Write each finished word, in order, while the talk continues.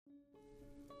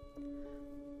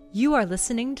You are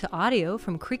listening to audio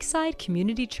from Creekside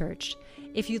Community Church.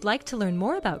 If you'd like to learn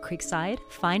more about Creekside,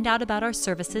 find out about our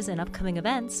services and upcoming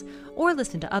events, or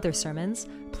listen to other sermons,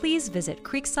 please visit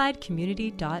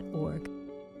creeksidecommunity.org.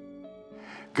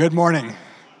 Good morning.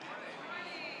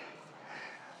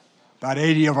 About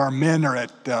 80 of our men are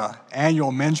at the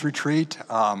annual men's retreat,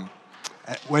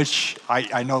 which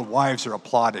I know wives are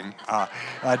applauding.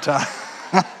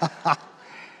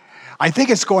 I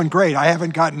think it's going great. I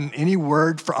haven't gotten any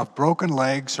word of broken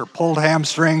legs or pulled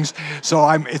hamstrings, so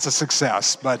it's a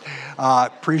success. But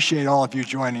appreciate all of you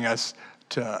joining us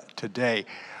today.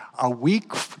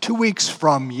 2 weeks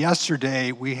from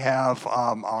yesterday, we have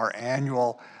our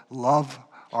annual Love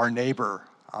Our Neighbor.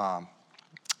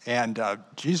 And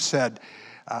Jesus said,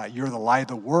 you're the light of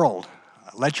the world.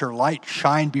 Let your light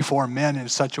shine before men in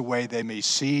such a way they may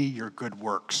see your good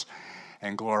works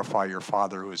and glorify your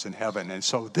Father who is in heaven. And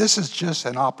so this is just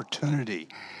an opportunity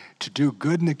to do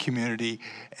good in the community,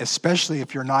 especially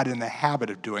if you're not in the habit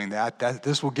of doing that.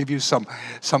 This will give you some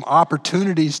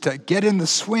opportunities to get in the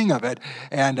swing of it.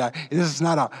 And this is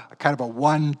not a kind of a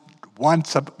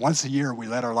once a year we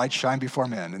let our light shine before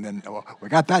men, and then we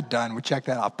got that done, we check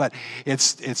that off. But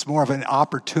it's more of an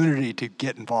opportunity to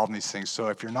get involved in these things. So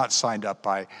if you're not signed up,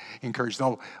 I encourage,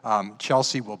 though,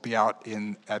 Chelsea will be out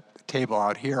at the table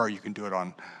out here, or you can do it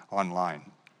online.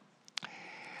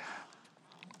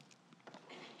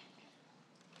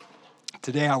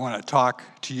 Today I want to talk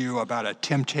to you about a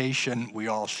temptation we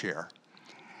all share,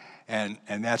 and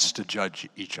that's to judge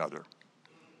each other.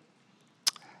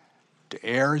 To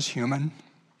err is human,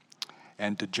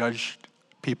 and to judge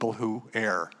people who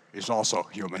err is also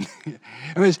human.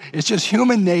 I mean, it's just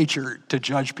human nature to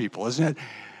judge people, isn't it?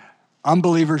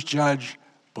 Unbelievers judge,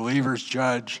 believers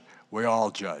judge, we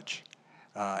all judge.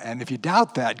 And if you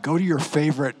doubt that, go to your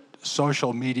favorite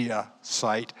social media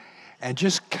site and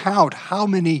just count how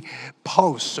many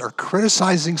posts are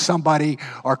criticizing somebody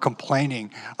or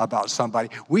complaining about somebody.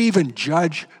 We even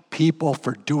judge people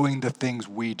for doing the things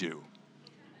we do.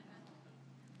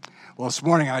 Well, this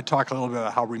morning I talk a little bit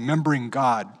about how remembering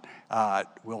God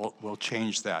will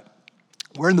change that.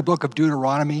 We're in the book of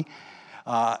Deuteronomy.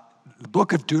 The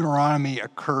book of Deuteronomy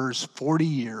occurs 40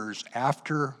 years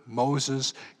after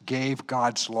Moses gave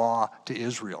God's law to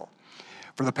Israel.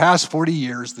 For the past 40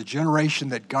 years, the generation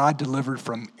that God delivered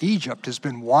from Egypt has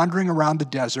been wandering around the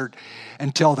desert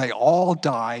until they all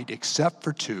died except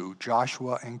for two,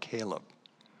 Joshua and Caleb.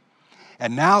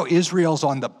 And now Israel's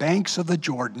on the banks of the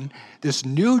Jordan. This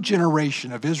new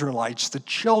generation of Israelites, the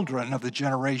children of the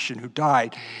generation who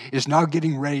died, is now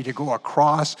getting ready to go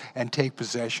across and take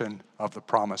possession of the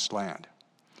promised land.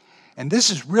 And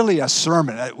this is really a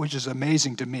sermon, which is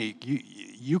amazing to me.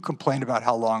 You complain about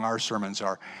how long our sermons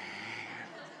are.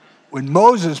 When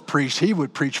Moses preached, he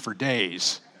would preach for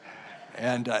days.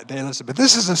 And they listen. But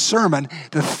this is a sermon.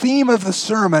 The theme of the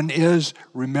sermon is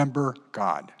remember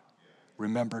God.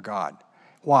 Remember God.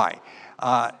 Why?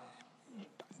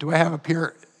 Do I have up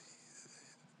here?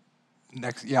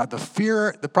 Next, yeah, the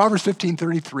Proverbs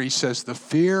 15:33 says, the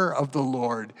fear of the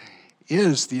Lord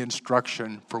is the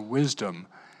instruction for wisdom,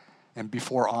 and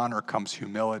before honor comes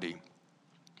humility.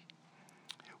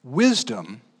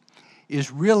 Wisdom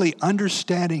is really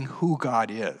understanding who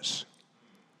God is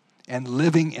and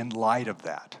living in light of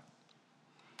that.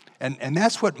 And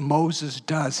that's what Moses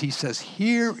does. He says,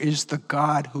 here is the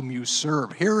God whom you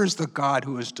serve. Here is the God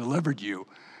who has delivered you.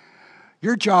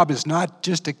 Your job is not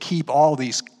just to keep all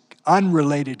these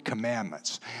unrelated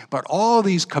commandments, but all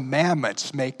these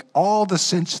commandments make all the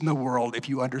sense in the world if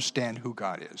you understand who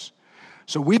God is.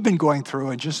 So we've been going through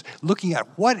and just looking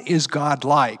at what is God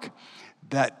like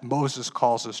that Moses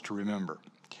calls us to remember.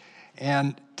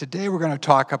 And today we're going to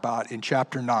talk about, in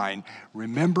chapter 9,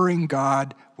 remembering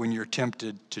God when you're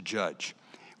tempted to judge,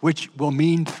 which will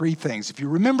mean three things. If you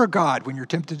remember God when you're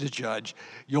tempted to judge,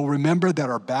 you'll remember that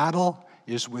our battle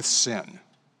is with sin,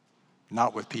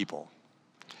 not with people.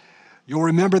 You'll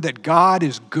remember that God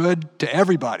is good to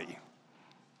everybody,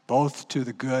 both to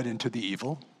the good and to the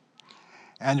evil.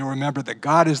 And you'll remember that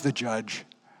God is the judge,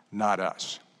 not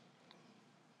us.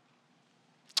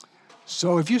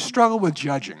 So if you struggle with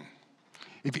judging,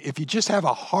 if you just have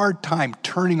a hard time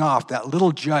turning off that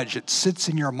little judge that sits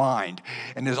in your mind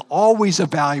and is always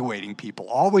evaluating people,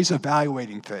 always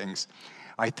evaluating things,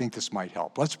 I think this might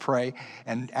help. Let's pray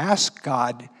and ask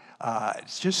God,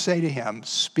 just say to him,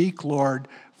 speak, Lord,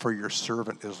 for your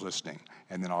servant is listening.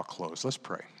 And then I'll close. Let's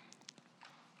pray.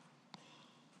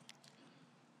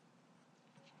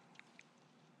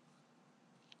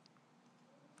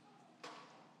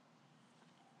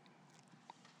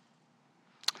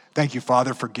 Thank you,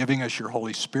 Father, for giving us your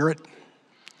Holy Spirit.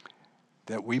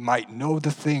 that we might know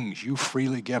the things you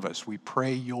freely give us. We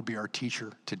pray you'll be our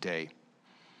teacher today,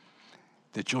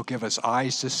 that you'll give us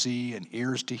eyes to see and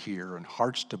ears to hear and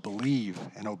hearts to believe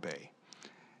and obey,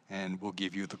 and we'll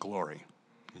give you the glory.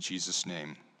 In Jesus'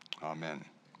 name, amen.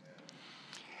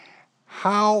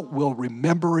 How will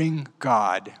remembering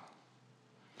God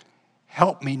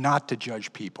help me not to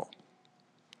judge people?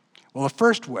 Well, the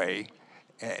first way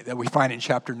that we find in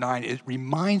chapter 9, it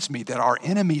reminds me that our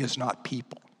enemy is not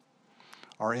people.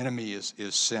 Our enemy is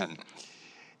sin.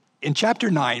 In chapter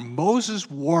 9, Moses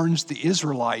warns the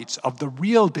Israelites of the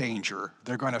real danger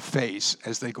they're going to face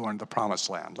as they go into the promised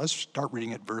land. Let's start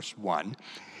reading at verse 1.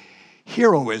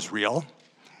 Hear, O Israel,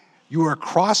 you are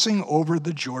crossing over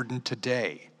the Jordan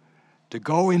today to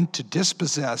go in to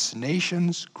dispossess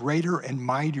nations greater and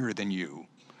mightier than you,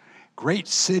 great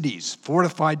cities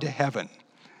fortified to heaven,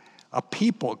 a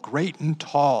people great and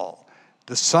tall,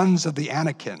 the sons of the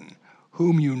Anakim,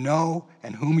 whom you know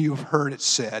and whom you have heard it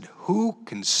said, who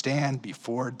can stand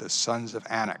before the sons of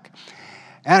Anak?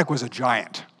 Anak was a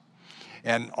giant,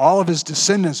 and all of his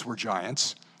descendants were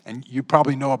giants, and you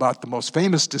probably know about the most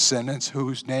famous descendants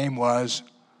whose name was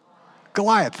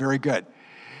Goliath. Very good.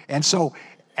 And so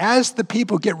as the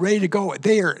people get ready to go,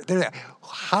 they're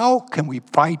how can we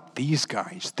fight these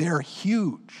guys? They're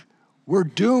huge. We're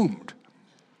doomed.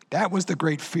 That was the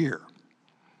great fear.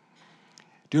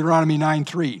 Deuteronomy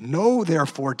 9:3, know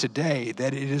therefore today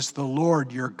that it is the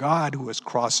Lord your God who is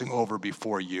crossing over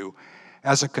before you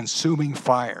as a consuming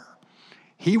fire.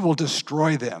 He will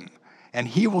destroy them, and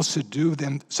he will subdue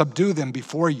them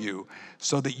before you,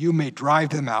 so that you may drive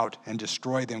them out and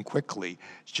destroy them quickly,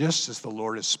 just as the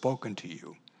Lord has spoken to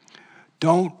you.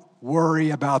 Don't worry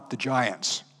about the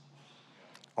giants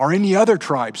or any other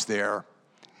tribes there.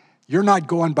 You're not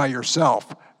going by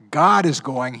yourself. God is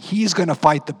going. He's going to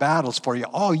fight the battles for you.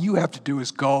 All you have to do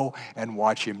is go and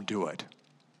watch him do it.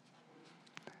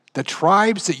 The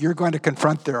tribes that you're going to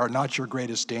confront there are not your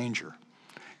greatest danger.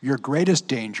 Your greatest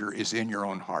danger is in your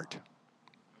own heart.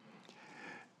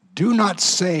 Do not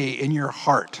say in your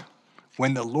heart,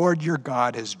 when the Lord your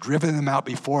God has driven them out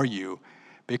before you,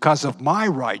 because of my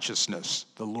righteousness,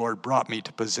 the Lord brought me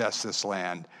to possess this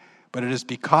land. But it is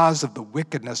because of the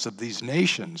wickedness of these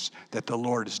nations that the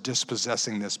Lord is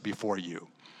dispossessing this before you.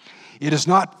 It is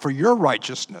not for your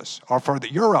righteousness or for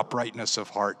your uprightness of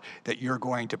heart that you're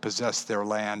going to possess their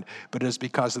land, but it is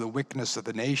because of the wickedness of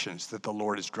the nations that the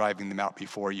Lord is driving them out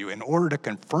before you, in order to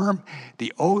confirm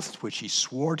the oath which he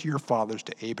swore to your fathers,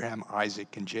 to Abraham,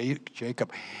 Isaac, and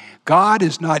Jacob. God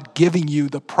is not giving you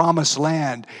the promised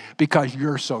land because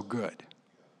you're so good.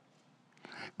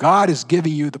 God is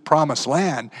giving you the promised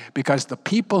land because the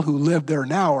people who live there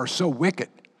now are so wicked.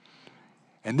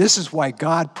 And this is why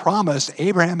God promised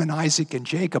Abraham and Isaac and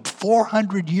Jacob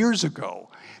 400 years ago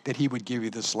that he would give you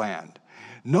this land.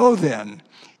 Know then,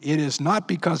 it is not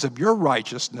because of your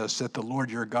righteousness that the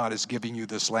Lord your God is giving you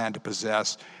this land to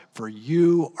possess, for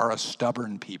you are a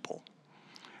stubborn people.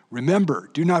 Remember,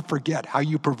 do not forget how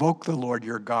you provoked the Lord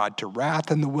your God to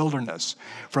wrath in the wilderness.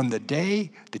 From the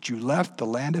day that you left the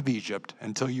land of Egypt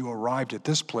until you arrived at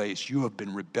this place, you have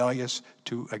been rebellious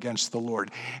against the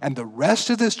Lord. And the rest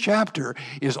of this chapter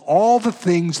is all the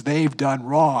things they've done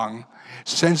wrong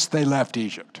since they left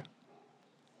Egypt.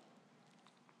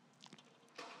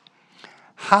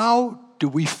 How do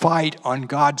we fight on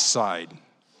God's side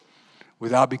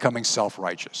without becoming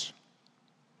self-righteous?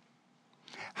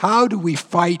 How do we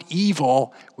fight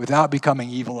evil without becoming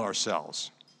evil ourselves?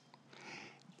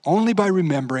 Only by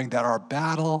remembering that our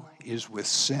battle is with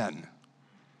sin,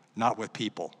 not with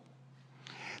people.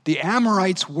 The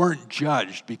Amorites weren't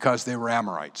judged because they were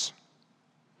Amorites.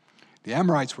 The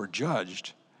Amorites were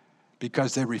judged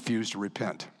because they refused to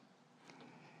repent.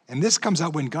 And this comes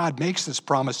out when God makes this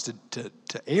promise to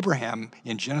Abraham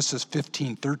in Genesis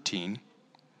 15:13.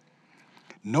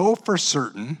 Know for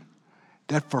certain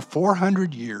that for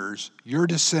 400 years your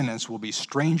descendants will be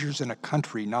strangers in a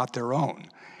country not their own,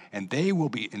 and they will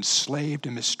be enslaved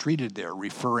and mistreated there,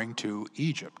 referring to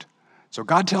Egypt. So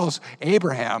God tells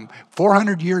Abraham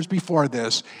 400 years before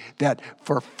this that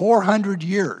for 400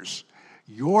 years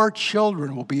your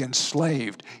children will be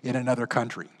enslaved in another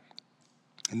country.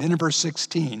 And then in verse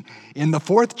 16, in the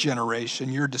fourth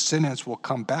generation your descendants will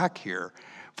come back here,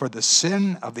 for the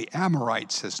sin of the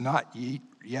Amorites has not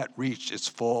yet reached its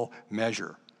full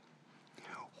measure.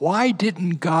 Why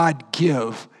didn't God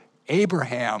give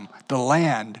Abraham the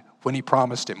land when he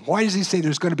promised him? Why does he say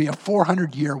there's going to be a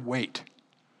 400-year wait?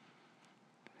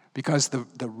 Because the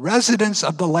residents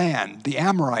of the land, the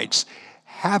Amorites,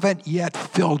 haven't yet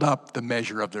filled up the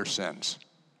measure of their sins.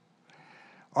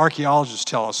 Archaeologists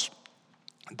tell us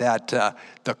that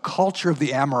the culture of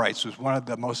the Amorites was one of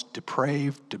the most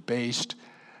depraved, debased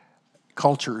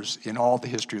cultures in all the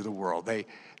history of the world.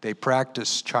 They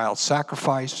practiced child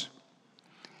sacrifice.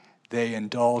 They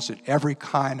indulged in every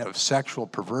kind of sexual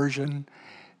perversion.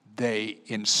 They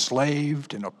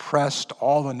enslaved and oppressed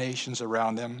all the nations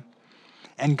around them.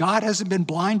 And God hasn't been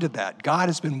blind to that. God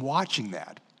has been watching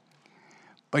that.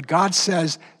 But God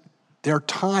says their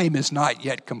time is not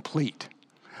yet complete.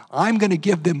 I'm going to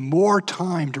give them more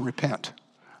time to repent.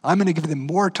 I'm going to give them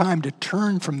more time to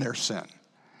turn from their sin.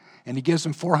 And he gives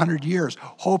them 400 years,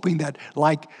 hoping that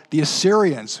like the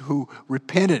Assyrians who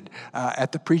repented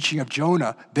at the preaching of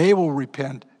Jonah, they will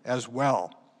repent as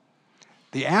well.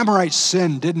 The Amorites'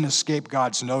 sin didn't escape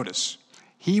God's notice.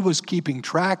 He was keeping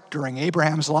track during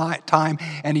Abraham's time,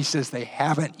 and he says they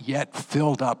haven't yet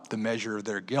filled up the measure of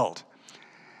their guilt.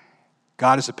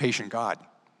 God is a patient God.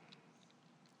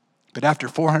 But after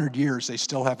 400 years, they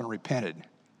still haven't repented.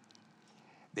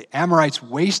 The Amorites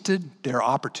wasted their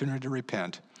opportunity to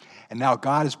repent. And now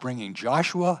God is bringing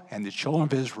Joshua and the children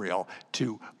of Israel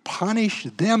to punish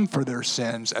them for their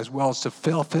sins as well as to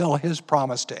fulfill his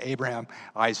promise to Abraham,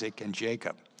 Isaac, and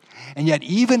Jacob. And yet,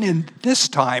 even in this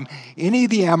time, any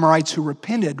of the Amorites who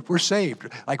repented were saved,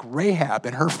 like Rahab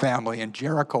and her family in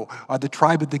Jericho, or the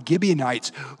tribe of the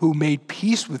Gibeonites who made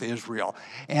peace with Israel.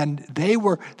 And they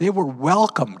were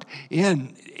welcomed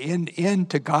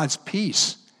into God's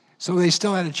peace. So they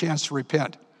still had a chance to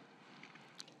repent.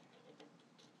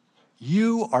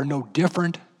 You are no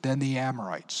different than the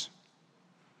Amorites.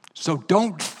 So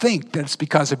don't think that it's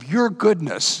because of your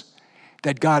goodness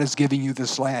that God is giving you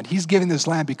this land. He's giving this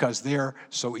land because they're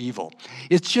so evil.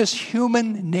 It's just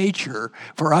human nature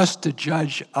for us to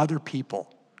judge other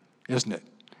people, isn't it?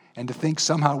 And to think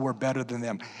somehow we're better than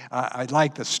them. I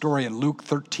like the story in Luke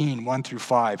 13, 1 through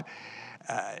 5.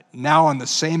 Now on the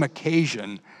same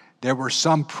occasion, there were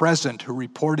some present who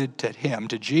reported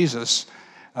to Jesus,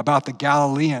 about the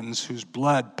Galileans whose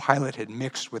blood Pilate had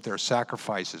mixed with their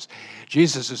sacrifices.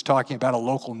 Jesus is talking about a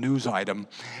local news item.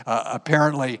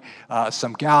 Apparently,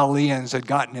 some Galileans had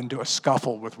gotten into a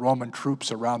scuffle with Roman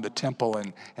troops around the temple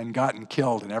and gotten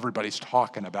killed, and everybody's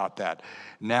talking about that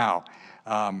now.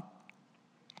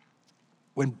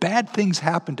 When bad things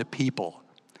happen to people,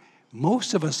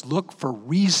 most of us look for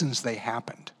reasons they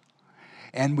happened.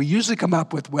 And we usually come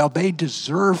up with, well, they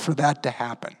deserve for that to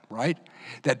happen, right?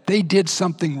 That they did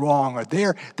something wrong, or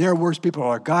they're worse people,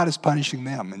 or God is punishing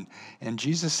them. And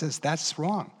Jesus says, that's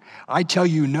wrong. I tell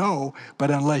you no,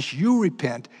 but unless you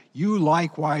repent, you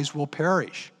likewise will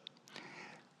perish.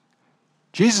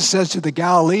 Jesus says to the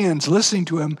Galileans listening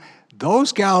to him,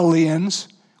 those Galileans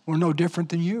were no different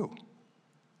than you.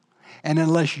 And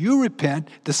unless you repent,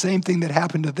 the same thing that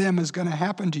happened to them is going to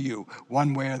happen to you,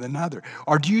 one way or another.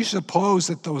 Or do you suppose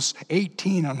that those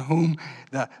 18 on whom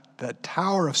the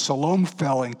Tower of Siloam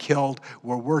fell and killed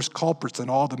were worse culprits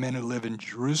than all the men who live in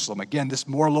Jerusalem? Again, this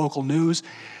more local news.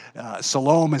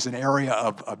 Siloam is an area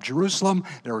of Jerusalem.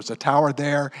 There was a tower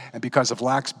there, and because of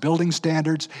lax building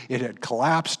standards, it had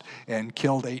collapsed and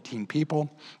killed 18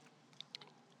 people.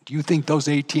 Do you think those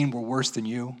 18 were worse than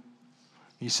you?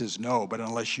 He says, no, but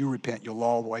unless you repent, you'll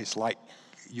likewise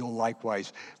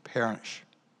perish.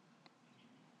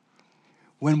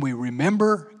 When we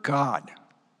remember God,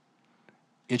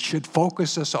 it should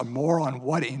focus us more on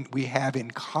what we have in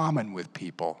common with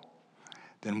people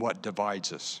than what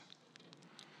divides us.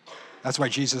 That's why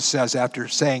Jesus says, after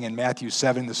saying in Matthew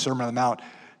 7, the Sermon on the Mount,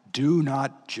 do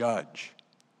not judge,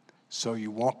 so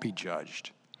you won't be judged.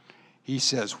 He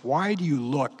says, why do you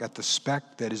look at the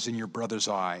speck that is in your brother's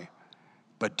eye,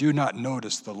 but do not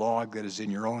notice the log that is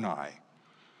in your own eye?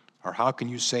 Or how can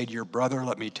you say to your brother,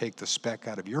 let me take the speck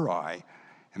out of your eye,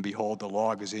 and behold, the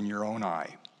log is in your own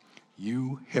eye?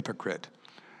 You hypocrite.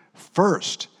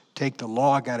 First, take the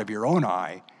log out of your own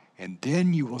eye, and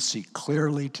then you will see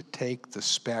clearly to take the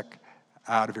speck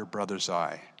out of your brother's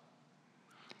eye.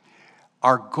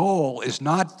 Our goal is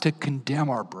not to condemn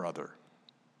our brother.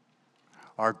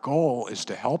 Our goal is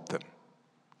to help them,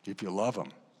 if you love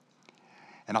them.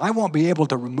 And I won't be able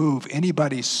to remove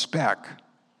anybody's speck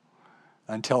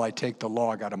until I take the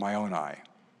log out of my own eye.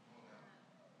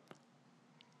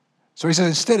 So he says,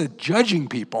 instead of judging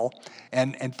people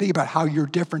and think about how you're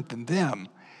different than them,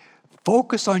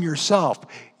 focus on yourself.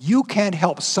 You can't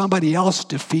help somebody else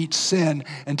defeat sin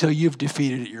until you've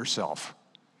defeated it yourself.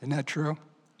 Isn't that true?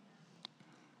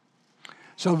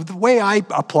 So the way I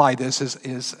apply this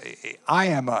is I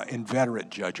am an inveterate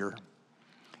judger,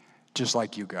 just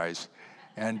like you guys.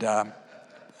 And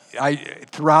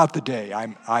throughout the day,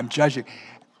 I'm judging.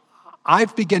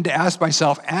 I've begun to ask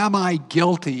myself, am I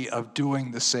guilty of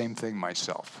doing the same thing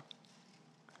myself?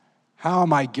 How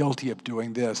am I guilty of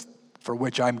doing this for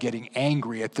which I'm getting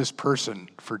angry at this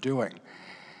person for doing?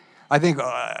 I think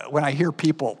when I hear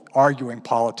people arguing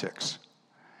politics,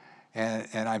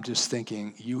 and I'm just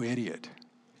thinking, you idiot.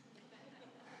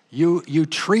 You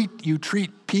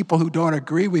treat people who don't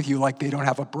agree with you like they don't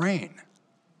have a brain.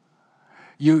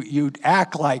 You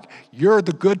act like you're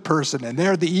the good person and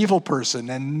they're the evil person,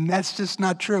 and that's just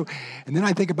not true. And then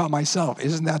I think about myself,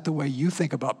 isn't that the way you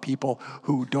think about people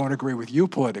who don't agree with you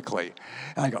politically?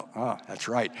 And I go, oh, that's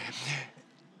right.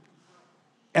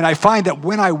 And I find that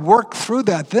when I work through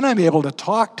that, then I'm able to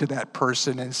talk to that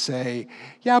person and say,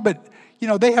 yeah, but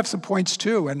they have some points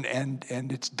too, and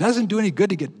it doesn't do any good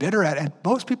to get bitter at it. And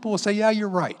most people will say, yeah, you're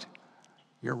right.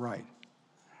 You're right.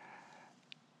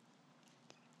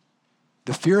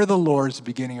 The fear of the Lord is the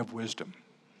beginning of wisdom.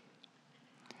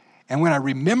 And when I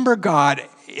remember God,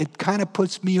 it kind of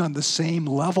puts me on the same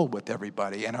level with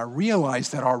everybody. And I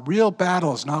realize that our real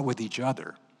battle is not with each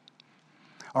other.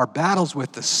 Our battle is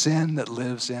with the sin that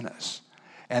lives in us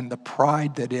and the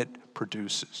pride that it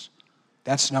produces.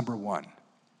 That's number one.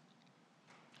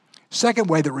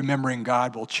 Second way that remembering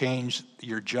God will change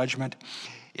your judgment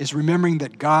is remembering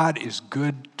that God is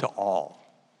good to all,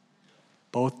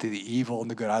 both to the evil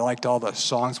and the good. I liked all the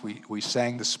songs we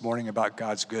sang this morning about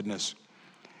God's goodness.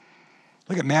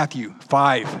 Look at Matthew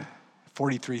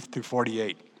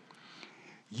 5:43-48.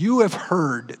 You have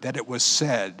heard that it was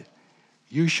said,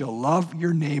 you shall love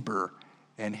your neighbor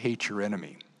and hate your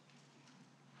enemy.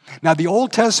 Now, the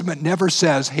Old Testament never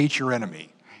says hate your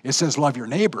enemy. It says love your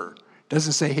neighbor. It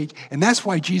doesn't say hate. And that's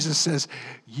why Jesus says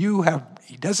he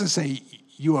doesn't say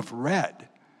you have read.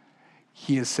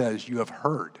 He says you have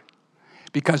heard.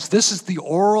 Because this is the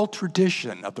oral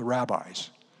tradition of the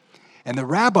rabbis. And the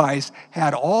rabbis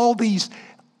had all these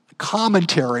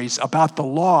commentaries about the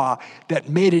law that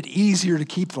made it easier to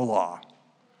keep the law.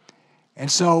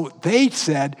 And so they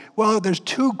said, well, there's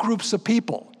two groups of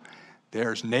people.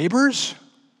 There's neighbors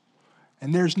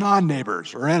and there's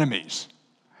non-neighbors or enemies.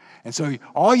 And so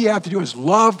all you have to do is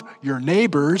love your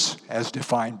neighbors as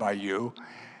defined by you,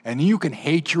 and you can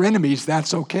hate your enemies.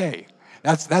 That's okay.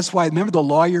 That's why, remember the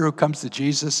lawyer who comes to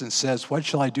Jesus and says, what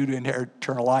shall I do to inherit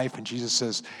eternal life? And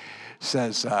Jesus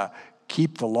says,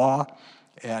 keep the law.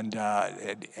 And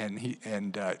he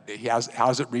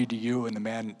how's it read to you? And the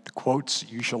man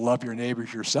quotes, you shall love your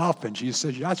neighbors yourself. And Jesus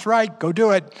says, that's right, go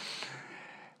do it.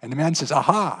 And the man says,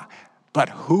 aha, but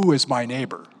who is my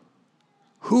neighbor?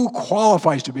 Who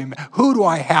qualifies to be, who do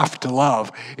I have to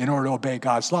love in order to obey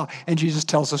God's law? And Jesus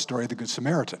tells the story of the Good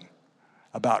Samaritan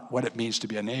about what it means to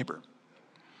be a neighbor.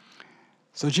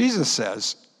 So Jesus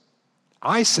says,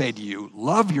 I say to you,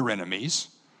 love your enemies,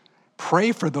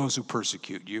 pray for those who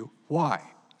persecute you. Why?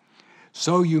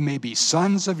 So you may be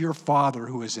sons of your Father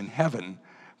who is in heaven,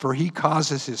 for he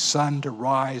causes his sun to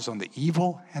rise on the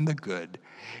evil and the good,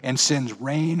 and sends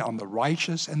rain on the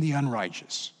righteous and the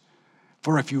unrighteous.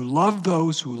 For if you love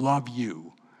those who love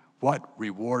you, what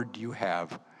reward do you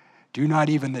have? Do not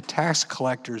even the tax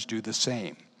collectors do the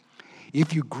same?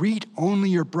 If you greet only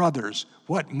your brothers,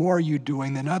 what more are you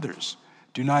doing than others?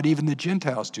 Do not even the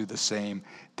Gentiles do the same?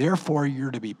 Therefore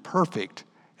you're to be perfect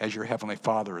as your heavenly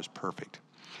Father is perfect.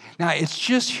 Now, it's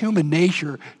just human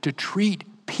nature to treat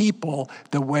people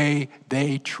the way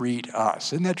they treat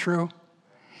us. Isn't that true?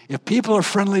 If people are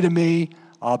friendly to me,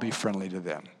 I'll be friendly to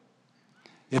them.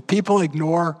 If people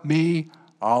ignore me,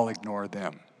 I'll ignore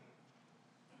them.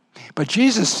 But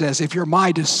Jesus says, if you're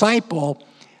my disciple,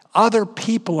 other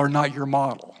people are not your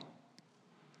model.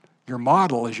 Your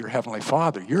model is your heavenly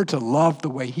Father. You're to love the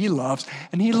way he loves,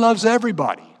 and he loves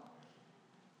everybody.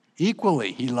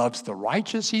 Equally, he loves the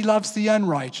righteous, he loves the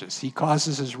unrighteous. He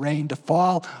causes his rain to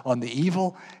fall on the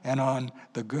evil and on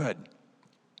the good.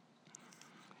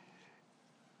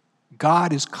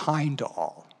 God is kind to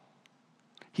all.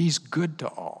 He's good to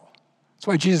all. That's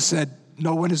why Jesus said,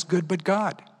 no one is good but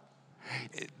God.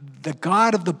 The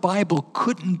God of the Bible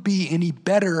couldn't be any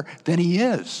better than he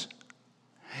is.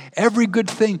 Every good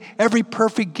thing, every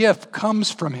perfect gift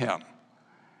comes from him.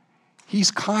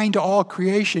 He's kind to all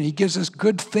creation. He gives us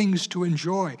good things to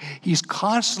enjoy. He's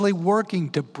constantly working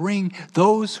to bring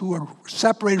those who are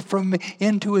separated from him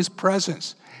into his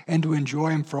presence and to enjoy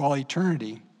him for all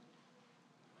eternity.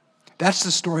 That's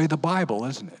the story of the Bible,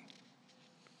 isn't it?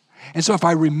 And so if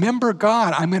I remember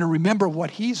God, I'm going to remember what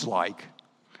he's like.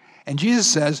 And Jesus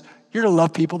says, you're to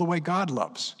love people the way God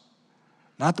loves,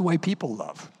 not the way people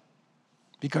love,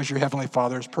 because your heavenly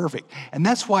Father is perfect. And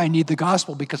that's why I need the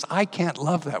gospel, because I can't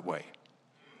love that way.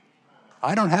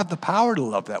 I don't have the power to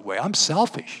love that way. I'm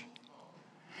selfish.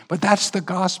 But that's the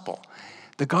gospel.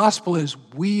 The gospel is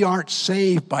we aren't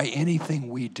saved by anything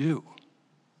we do,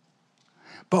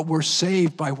 but we're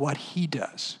saved by what he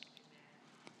does.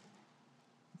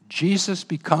 Jesus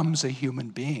becomes a human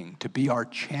being to be our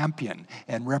champion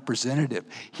and representative.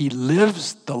 He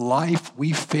lives the life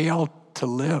we fail to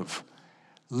live,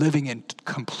 living in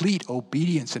complete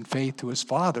obedience and faith to his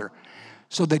Father,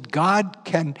 so that God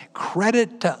can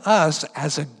credit to us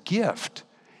as a gift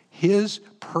his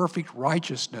perfect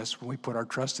righteousness when we put our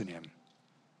trust in him.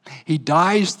 He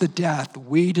dies the death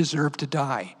we deserve to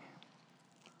die,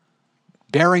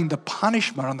 bearing the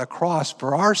punishment on the cross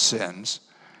for our sins,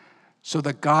 so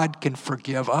that God can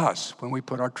forgive us when we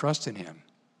put our trust in him.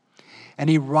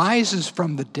 And he rises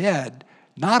from the dead,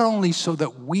 not only so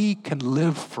that we can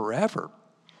live forever,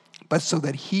 but so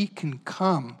that he can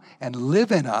come and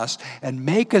live in us and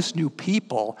make us new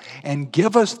people and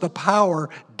give us the power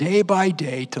day by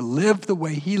day to live the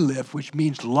way he lived, which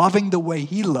means loving the way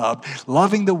he loved,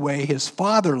 loving the way his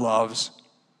Father loves,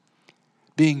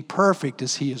 being perfect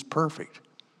as he is perfect.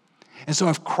 And so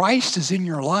if Christ is in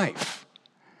your life,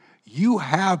 you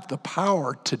have the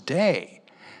power today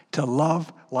to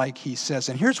love like he says.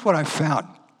 And here's what I found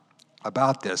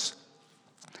about this.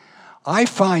 I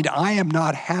find I am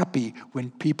not happy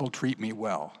when people treat me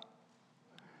well,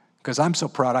 because I'm so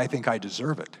proud I think I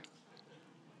deserve it.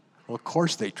 Well, of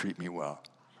course they treat me well.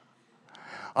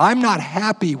 I'm not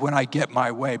happy when I get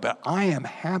my way, but I am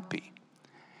happy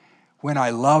when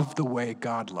I love the way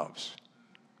God loves.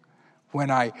 When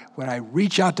I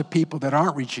reach out to people that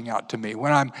aren't reaching out to me,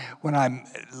 when I'm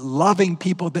loving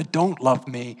people that don't love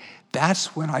me,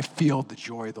 that's when I feel the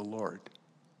joy of the Lord.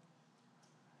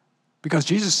 Because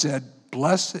Jesus said,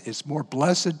 it's more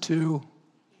blessed to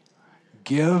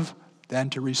give than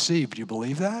to receive. Do you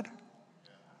believe that?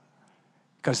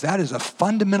 Because that is a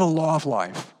fundamental law of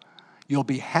life. You'll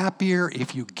be happier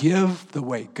if you give the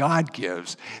way God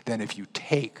gives than if you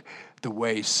take the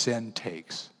way sin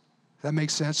takes. That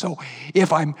makes sense? So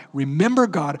if I remember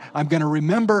God, I'm going to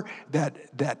remember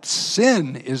that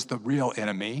sin is the real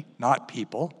enemy, not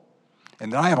people,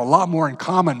 and that I have a lot more in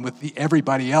common with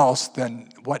everybody else than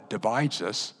what divides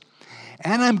us.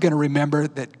 And I'm going to remember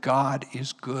that God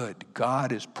is good.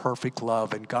 God is perfect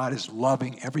love, and God is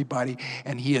loving everybody,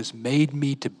 and he has made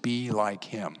me to be like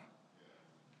him.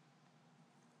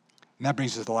 And that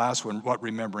brings us to the last one, what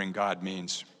remembering God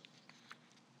means.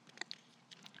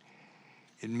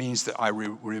 It means that I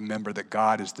remember that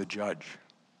God is the judge,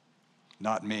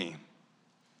 not me.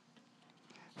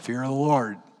 Fear of the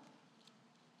Lord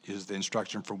is the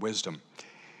instruction for wisdom.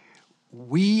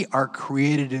 We are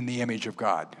created in the image of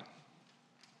God.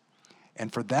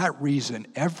 And for that reason,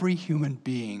 every human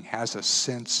being has a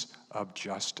sense of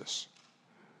justice,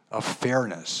 of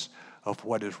fairness, of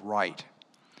what is right.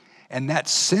 And that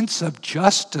sense of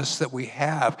justice that we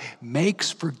have makes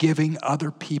forgiving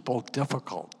other people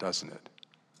difficult, doesn't it?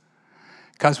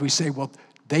 Because we say, well,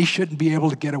 they shouldn't be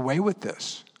able to get away with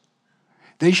this.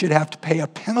 They should have to pay a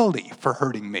penalty for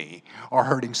hurting me or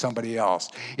hurting somebody else.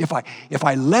 If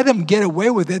I let them get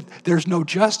away with it, there's no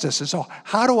justice. And so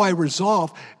how do I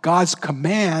resolve God's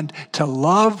command to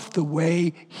love the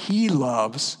way he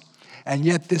loves, and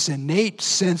yet this innate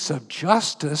sense of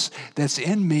justice that's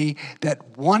in me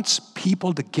that wants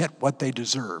people to get what they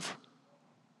deserve?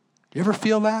 Do you ever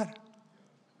feel that?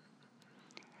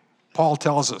 Paul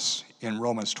tells us in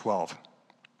Romans 12,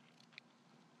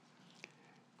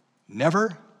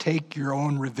 never take your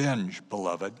own revenge,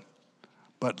 beloved,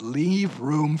 but leave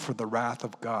room for the wrath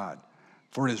of God.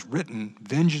 For it is written,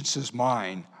 vengeance is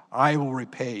mine, I will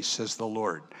repay, says the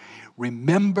Lord.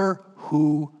 Remember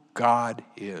who God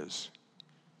is.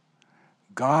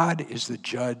 God is the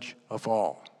judge of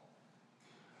all.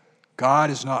 God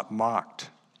is not mocked.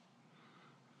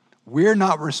 We're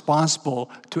not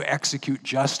responsible to execute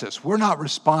justice. We're not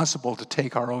responsible to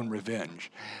take our own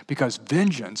revenge, because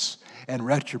vengeance and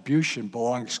retribution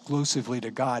belong exclusively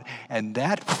to God, and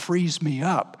that frees me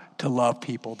up to love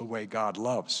people the way God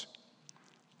loves.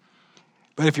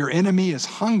 But if your enemy is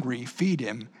hungry, feed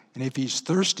him, and if he's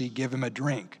thirsty, give him a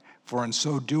drink, for in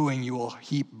so doing you will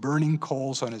heap burning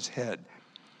coals on his head.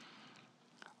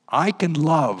 I can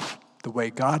love the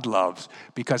way God loves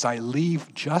because I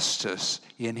leave justice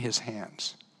in his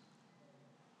hands.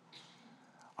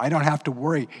 I don't have to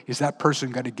worry, is that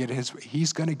person going to get his?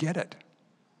 He's going to get it.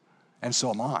 And so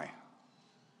am I.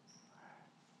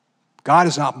 God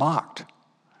is not mocked.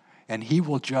 And he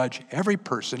will judge every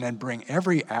person and bring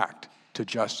every act to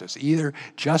justice, either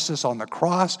justice on the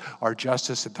cross or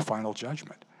justice at the final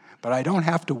judgment. But I don't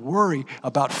have to worry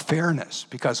about fairness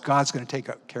because God's going to take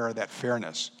care of that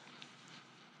fairness.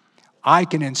 I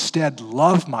can instead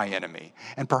love my enemy.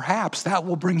 And perhaps that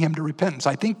will bring him to repentance.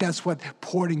 I think that's what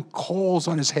pouring coals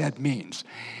on his head means,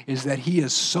 is that he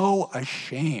is so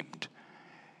ashamed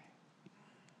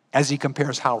as he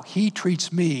compares how he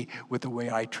treats me with the way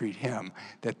I treat him,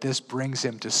 that this brings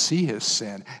him to see his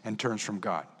sin and turns from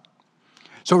God.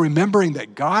 So remembering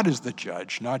that God is the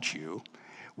judge, not you,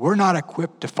 we're not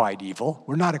equipped to fight evil.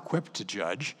 We're not equipped to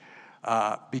judge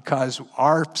because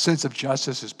our sense of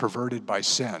justice is perverted by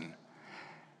sin.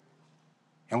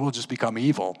 And we'll just become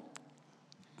evil.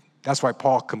 That's why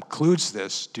Paul concludes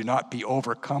this: do not be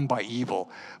overcome by evil,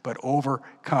 but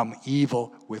overcome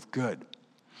evil with good.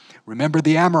 Remember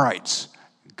the Amorites.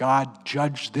 God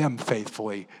judged them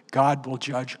faithfully. God will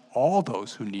judge all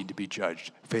those who need to be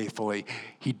judged faithfully.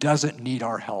 He doesn't need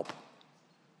our help.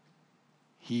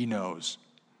 He knows.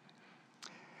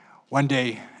 One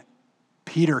day,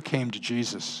 Peter came to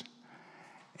Jesus,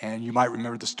 and you might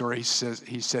remember the story. He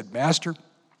said, Master,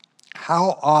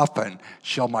 how often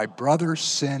shall my brother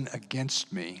sin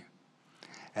against me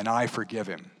and I forgive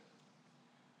him?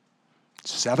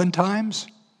 7 times?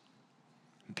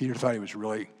 And Peter thought he was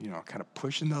really, kind of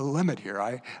pushing the limit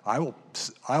here.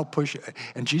 I'll push it.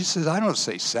 And Jesus says, I don't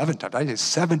say 7 times. I say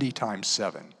 70 times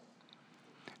 7.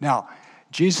 Now,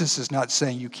 Jesus is not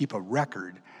saying you keep a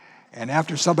record, and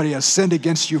after somebody has sinned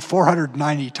against you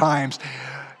 490 times,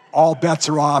 all bets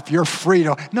are off, you're free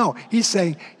to... No, he's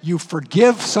saying you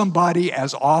forgive somebody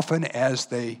as often as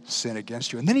they sin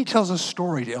against you. And then he tells a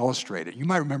story to illustrate it. You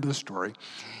might remember the story.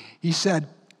 He said,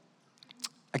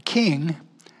 a king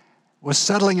was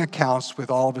settling accounts with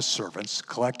all of his servants,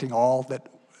 collecting all that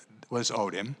was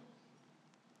owed him.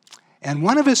 And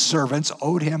one of his servants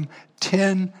owed him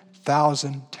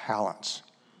 10,000 talents.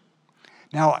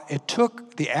 Now, it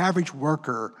took the average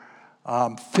worker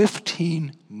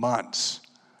 15 months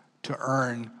to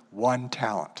earn 1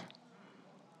 talent.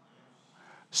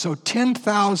 So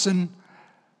 10,000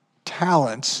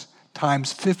 talents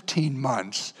times 15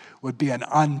 months would be an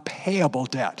unpayable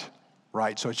debt,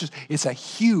 right? So it's a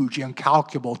huge,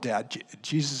 incalculable debt.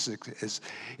 Jesus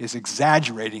is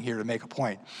exaggerating here to make a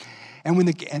point. And when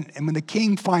the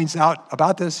king finds out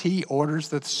about this, he orders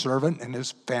the servant and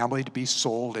his family to be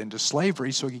sold into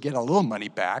slavery so he can get a little money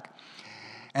back.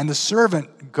 And the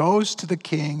servant goes to the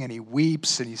king and he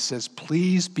weeps and he says,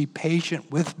 please be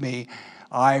patient with me.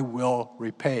 I will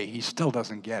repay. He still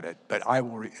doesn't get it, but I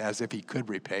will, as if he could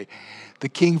repay. The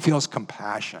king feels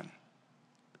compassion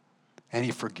and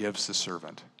he forgives the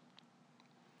servant.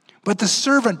 But the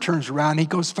servant turns around, he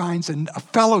finds a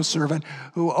fellow servant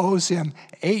who owes him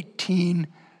 18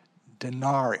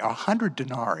 denarii, 100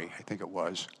 denarii, I think it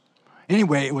was.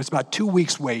 Anyway, it was about 2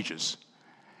 weeks' wages.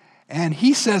 And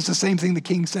he says the same thing the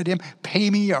king said to him, pay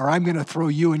me or I'm going to throw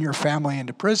you and your family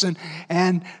into prison.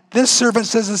 And this servant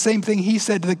says the same thing he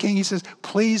said to the king. He says,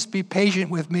 please be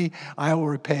patient with me, I will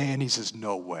repay. And he says,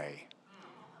 no way.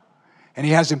 And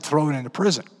he has him thrown into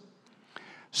prison.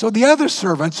 So the other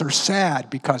servants are sad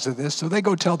because of this, so they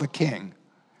go tell the king.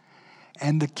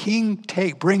 And the king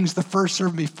brings the first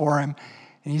servant before him,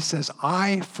 and he says,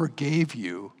 I forgave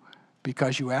you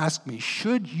because you asked me,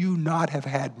 should you not have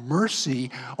had mercy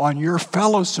on your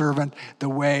fellow servant the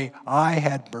way I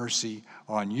had mercy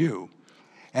on you?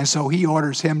 And so he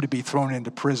orders him to be thrown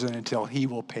into prison until he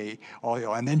will pay all he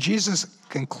owes. And then Jesus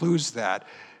concludes that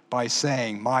by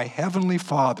saying, my heavenly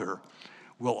Father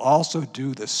will also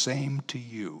do the same to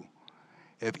you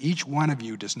if each one of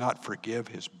you does not forgive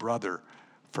his brother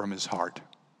from his heart.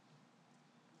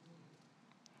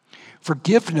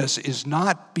 Forgiveness is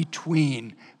not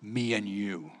between me and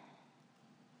you.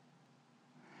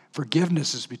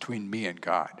 Forgiveness is between me and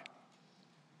God.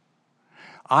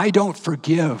 I don't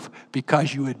forgive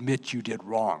because you admit you did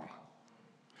wrong,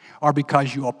 or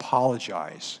because you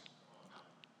apologize,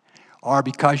 or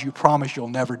because you promise you'll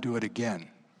never do it again.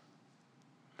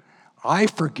 I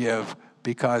forgive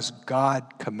because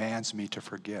God commands me to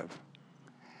forgive.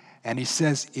 And he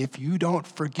says, if you don't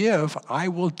forgive, I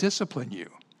will discipline you.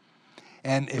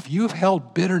 And if you've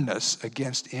held bitterness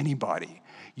against anybody,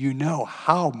 you know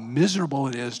how miserable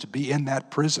it is to be in that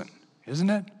prison,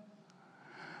 isn't it?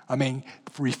 I mean,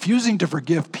 refusing to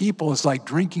forgive people is like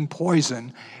drinking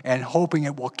poison and hoping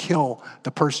it will kill the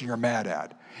person you're mad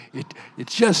at. It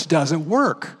just doesn't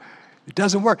work. It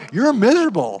doesn't work. You're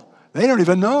miserable. They don't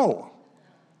even know.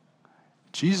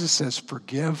 Jesus says,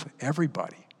 forgive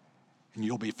everybody, and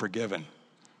you'll be forgiven.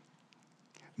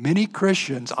 Many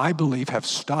Christians, I believe, have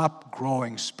stopped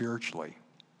growing spiritually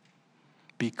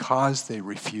because they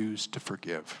refuse to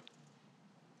forgive,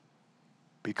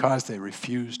 because they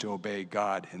refuse to obey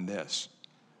God in this.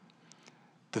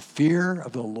 The fear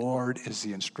of the Lord is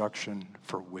the instruction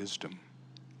for wisdom.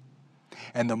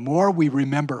 And the more we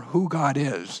remember who God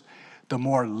is, the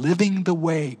more living the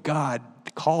way God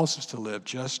calls us to live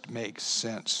just makes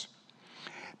sense.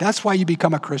 That's why you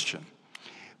become a Christian.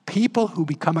 People who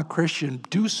become a Christian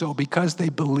do so because they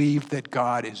believe that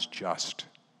God is just.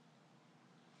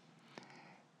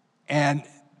 And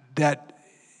that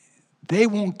they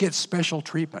won't get special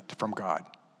treatment from God.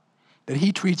 That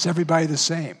he treats everybody the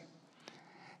same.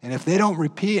 And if they don't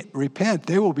repent,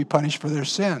 they will be punished for their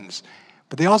sins.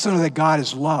 But they also know that God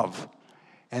is love,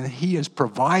 and that he has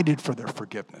provided for their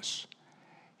forgiveness.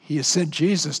 He has sent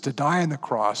Jesus to die on the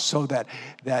cross so that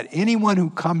anyone who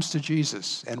comes to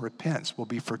Jesus and repents will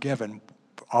be forgiven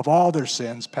of all their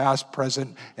sins, past,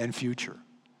 present, and future.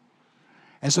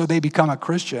 And so they become a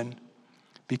Christian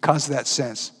because of that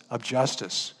sense of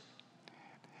justice.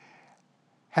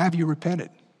 Have you repented?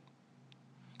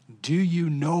 Do you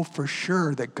know for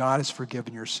sure that God has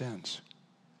forgiven your sins?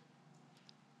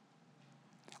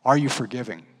 Are you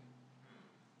forgiving?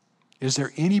 Is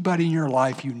there anybody in your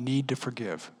life you need to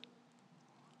forgive?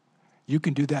 You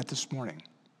can do that this morning.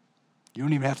 You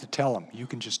don't even have to tell them. You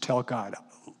can just tell God,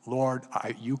 Lord,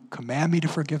 you command me to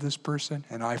forgive this person,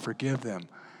 and I forgive them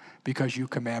because you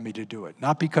command me to do it.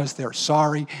 Not because they're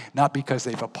sorry, not because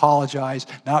they've apologized,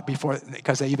 not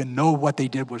because they even know what they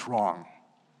did was wrong,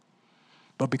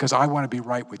 but because I want to be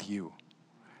right with you,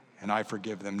 and I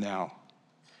forgive them now.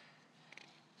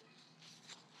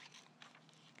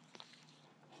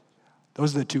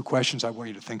 Those are the two questions I want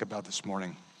you to think about this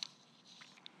morning.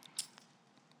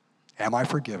 Am I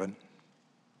forgiven?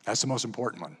 That's the most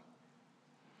important one.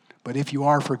 But if you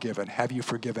are forgiven, have you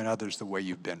forgiven others the way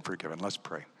you've been forgiven? Let's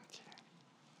pray.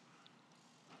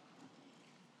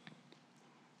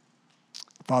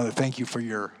 Father, thank you for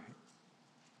your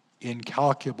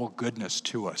incalculable goodness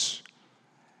to us.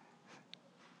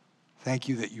 Thank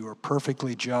you that you are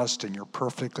perfectly just and you're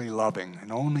perfectly loving,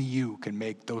 and only you can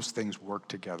make those things work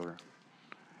together.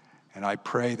 And I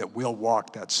pray that we'll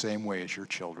walk that same way as your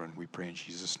children. We pray in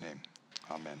Jesus' name.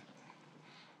 Amen.